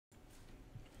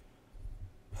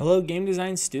Hello game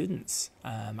design students.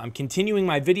 I'm continuing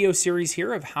my video series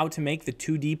here of how to make the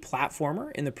 2D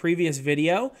platformer. In the previous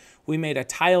video, we made a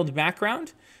tiled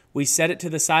background. We set it to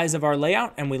the size of our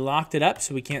layout and we locked it up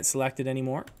so we can't select it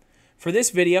anymore. For this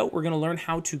video, we're going to learn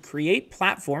how to create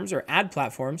platforms or add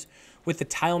platforms with the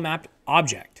Tilemap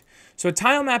object. So a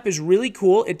Tilemap is really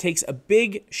cool. It takes a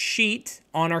big sheet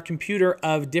on our computer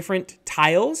of different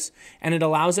tiles and it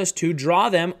allows us to draw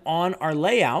them on our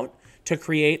layout to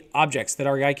create objects that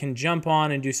our guy can jump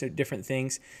on and do some different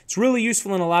things. It's really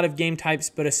useful in a lot of game types,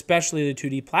 but especially the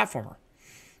 2D platformer.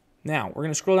 Now, we're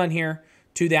going to scroll down here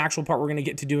to the actual part we're going to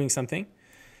get to doing something.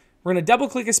 We're going to double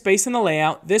click a space in the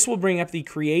layout. This will bring up the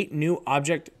Create New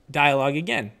Object dialog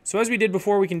again. So as we did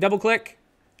before, we can double click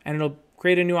and it'll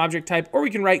create a new object type, or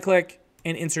we can right click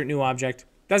and insert new object.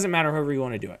 Doesn't matter however you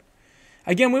want to do it.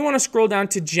 Again, we want to scroll down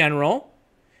to General.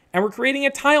 And we're creating a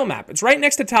tile map. It's right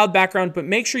next to tiled background, but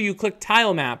make sure you click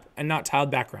tile map and not tiled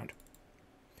background.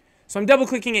 So I'm double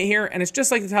clicking it here, and it's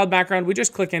just like the tiled background. We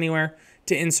just click anywhere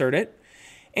to insert it.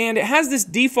 And it has this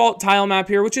default tile map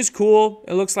here, which is cool.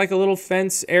 It looks like a little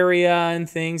fence area and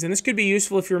things. And this could be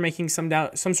useful if you're making some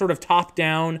sort of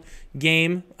top-down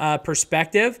game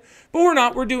perspective. But we're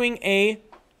not. We're doing a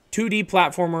 2D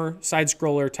platformer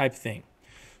side-scroller type thing.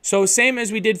 So same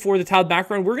as we did for the tiled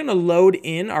background, we're going to load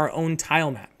in our own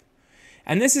tile map.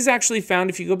 And this is actually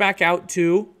found, if you go back out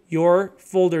to your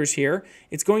folders here,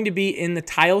 it's going to be in the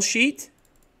tile sheet.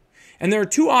 And there are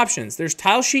two options. There's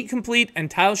tile sheet complete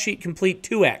and tile sheet complete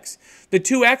 2x. The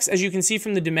 2x, as you can see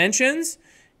from the dimensions,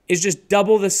 is just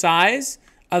double the size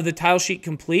of the tile sheet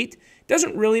complete. It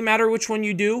doesn't really matter which one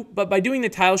you do, but by doing the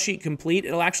tile sheet complete,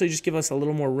 it'll actually just give us a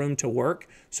little more room to work.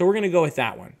 So we're going to go with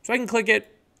that one. So I can click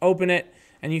it, open it,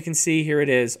 and you can see here it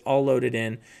is all loaded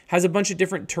in. Has a bunch of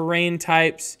different terrain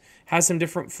types. Has some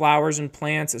different flowers and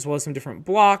plants, as well as some different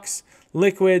blocks,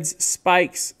 liquids,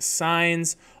 spikes,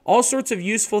 signs, all sorts of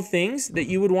useful things that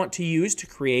you would want to use to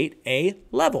create a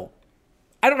level.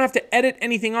 I don't have to edit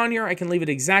anything on here. I can leave it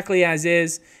exactly as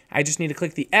is. I just need to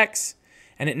click the X,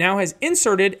 and it now has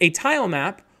inserted a tile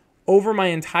map over my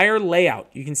entire layout.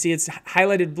 You can see it's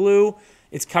highlighted blue.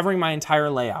 It's covering my entire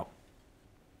layout.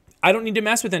 I don't need to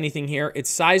mess with anything here. It's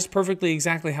sized perfectly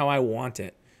exactly how I want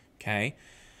it, okay?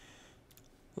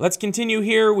 Let's continue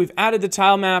here. We've added the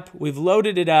tile map. We've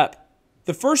loaded it up.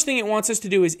 The first thing it wants us to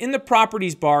do is in the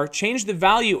properties bar, change the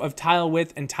value of tile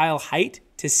width and tile height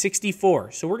to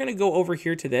 64. So we're going to go over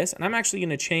here to this, and I'm actually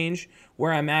going to change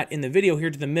where I'm at in the video here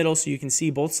to the middle so you can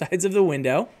see both sides of the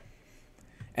window.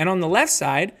 And on the left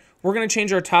side, we're going to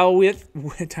change our tile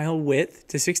width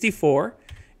to 64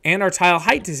 and our tile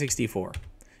height to 64.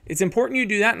 It's important you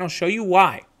do that, and I'll show you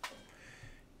why.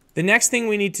 The next thing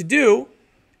we need to do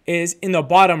is in the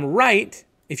bottom right,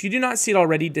 if you do not see it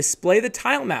already, display the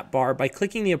tile map bar by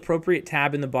clicking the appropriate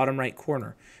tab in the bottom right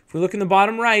corner. If we look in the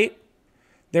bottom right,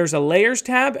 there's a layers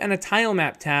tab and a tile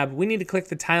map tab. We need to click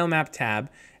the tile map tab,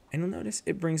 and you'll notice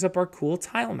it brings up our cool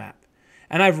tile map.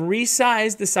 And I've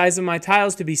resized the size of my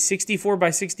tiles to be 64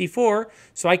 by 64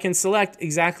 so I can select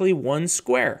exactly one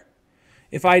square.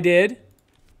 If I did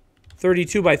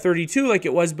 32 by 32 like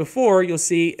it was before, you'll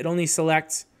see it only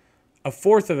selects a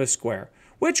fourth of a square,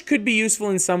 which could be useful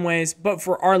in some ways, but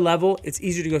for our level, it's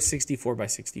easier to go 64 by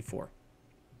 64.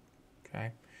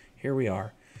 Okay, here we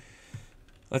are.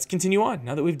 Let's continue on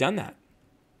now that we've done that.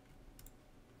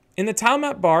 In the tile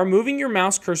map bar, moving your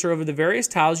mouse cursor over the various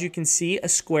tiles, you can see a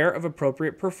square of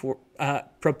appropriate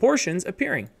proportions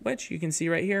appearing, which you can see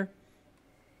right here.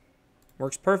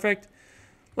 Works perfect.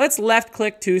 Let's left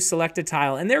click to select a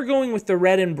tile, and they're going with the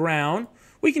red and brown.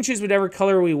 We can choose whatever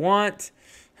color we want.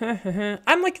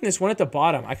 I'm liking this one at the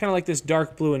bottom. I kind of like this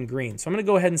dark blue and green. So I'm going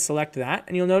to go ahead and select that.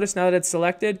 And you'll notice now that it's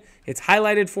selected, it's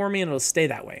highlighted for me and it'll stay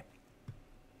that way.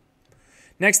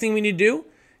 Next thing we need to do,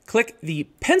 click the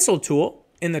pencil tool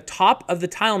in the top of the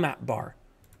tile map bar.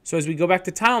 So as we go back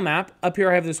to tile map, up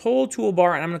here I have this whole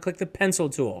toolbar and I'm going to click the pencil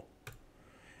tool.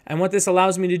 And what this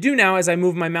allows me to do now as I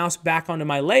move my mouse back onto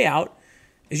my layout,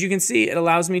 as you can see, it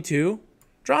allows me to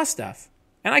draw stuff.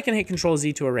 And I can hit Control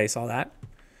Z to erase all that.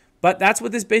 But that's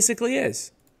what this basically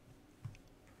is.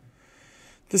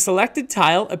 The selected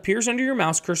tile appears under your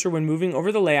mouse cursor when moving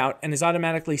over the layout and is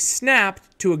automatically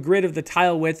snapped to a grid of the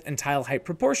tile width and tile height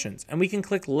proportions. And we can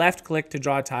click left click to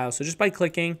draw a tile. So just by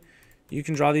clicking, you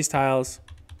can draw these tiles.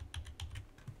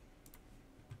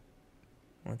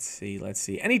 Let's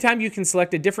see. Anytime you can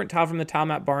select a different tile from the tile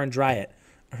map bar and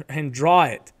draw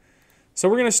it. So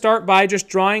we're going to start by just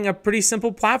drawing a pretty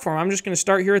simple platform. I'm just going to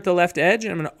start here at the left edge,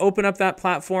 and I'm going to open up that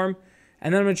platform,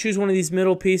 and then I'm going to choose one of these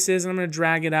middle pieces, and I'm going to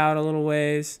drag it out a little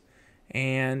ways,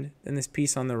 and then this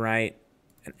piece on the right,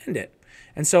 and end it.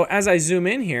 And so as I zoom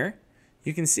in here,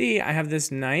 you can see I have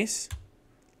this nice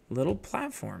little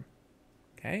platform,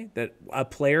 okay, that a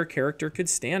player character could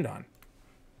stand on.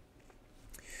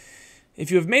 If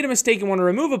you have made a mistake and want to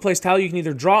remove a place tile, you can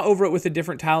either draw over it with a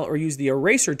different tile or use the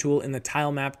eraser tool in the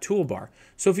Tilemap toolbar.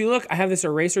 So if you look, I have this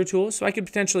eraser tool, so I could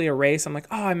potentially erase. I'm like,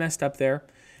 oh, I messed up there.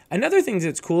 Another thing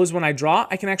that's cool is when I draw,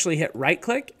 I can actually hit right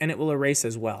click and it will erase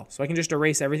as well. So I can just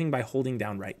erase everything by holding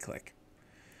down right click.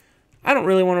 I don't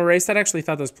really want to erase that. I actually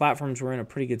thought those platforms were in a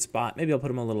pretty good spot. Maybe I'll put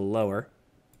them a little lower.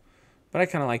 But I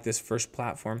kind of like this first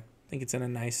platform. I think it's in a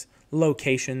nice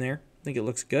location there. I think it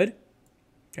looks good.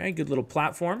 Okay, good little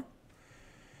platform.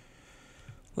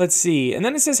 Let's see. And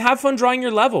then it says, have fun drawing your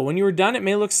level. When you are done, it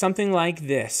may look something like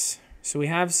this. So we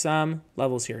have some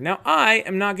levels here. Now, I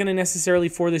am not going to necessarily,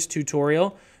 for this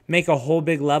tutorial, make a whole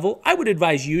big level. I would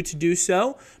advise you to do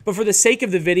so. But for the sake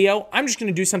of the video, I'm just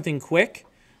going to do something quick.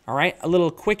 All right, a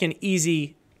little quick and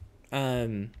easy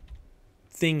thing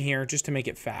here just to make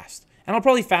it fast. And I'll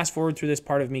probably fast forward through this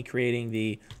part of me creating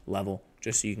the level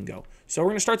just so you can go. So we're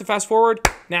going to start the fast forward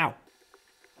now.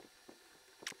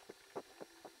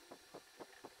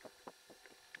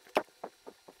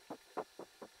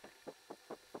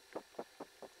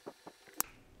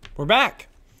 We're back.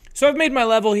 So I've made my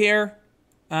level here.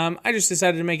 I just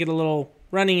decided to make it a little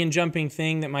running and jumping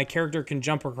thing that my character can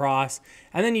jump across.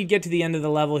 And then you get to the end of the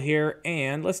level here,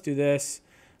 and let's do this.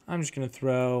 I'm just going to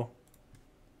throw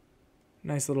a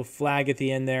nice little flag at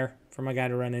the end there for my guy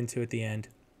to run into at the end.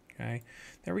 Okay,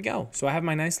 there we go. So I have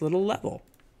my nice little level.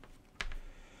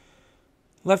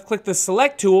 Left click the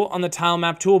select tool on the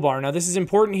Tilemap toolbar. Now this is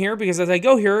important here because as I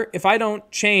go here, if I don't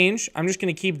change, I'm just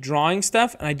going to keep drawing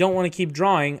stuff, and I don't want to keep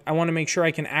drawing. I want to make sure I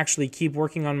can actually keep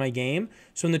working on my game.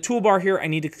 So in the toolbar here, I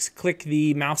need to click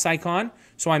the mouse icon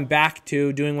so I'm back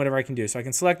to doing whatever I can do. So I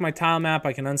can select my Tilemap,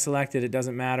 I can unselect it, it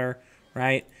doesn't matter,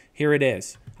 right? Here it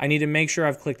is. I need to make sure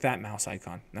I've clicked that mouse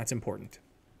icon. That's important.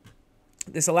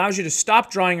 This allows you to stop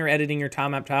drawing or editing your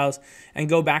Tilemap tiles and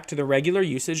go back to the regular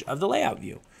usage of the layout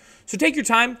view. So take your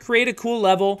time, create a cool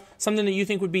level, something that you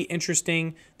think would be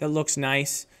interesting, that looks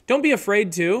nice. Don't be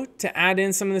afraid to add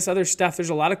in some of this other stuff.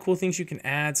 There's a lot of cool things you can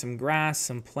add, some grass,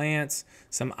 some plants,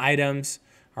 some items,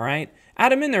 all right?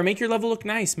 Add them in there, make your level look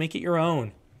nice, make it your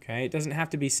own, okay? It doesn't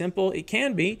have to be simple, it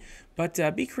can be, but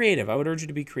be creative. I would urge you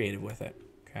to be creative with it,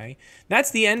 okay?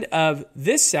 That's the end of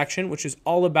this section, which is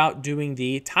all about doing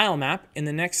the tile map. In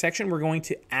the next section, we're going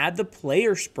to add the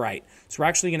player sprite. So we're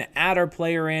actually gonna add our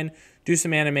player in, do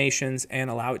some animations, and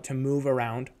allow it to move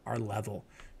around our level,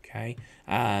 okay?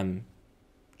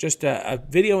 Just a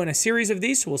video in a series of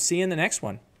these, so we'll see you in the next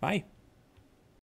one. Bye.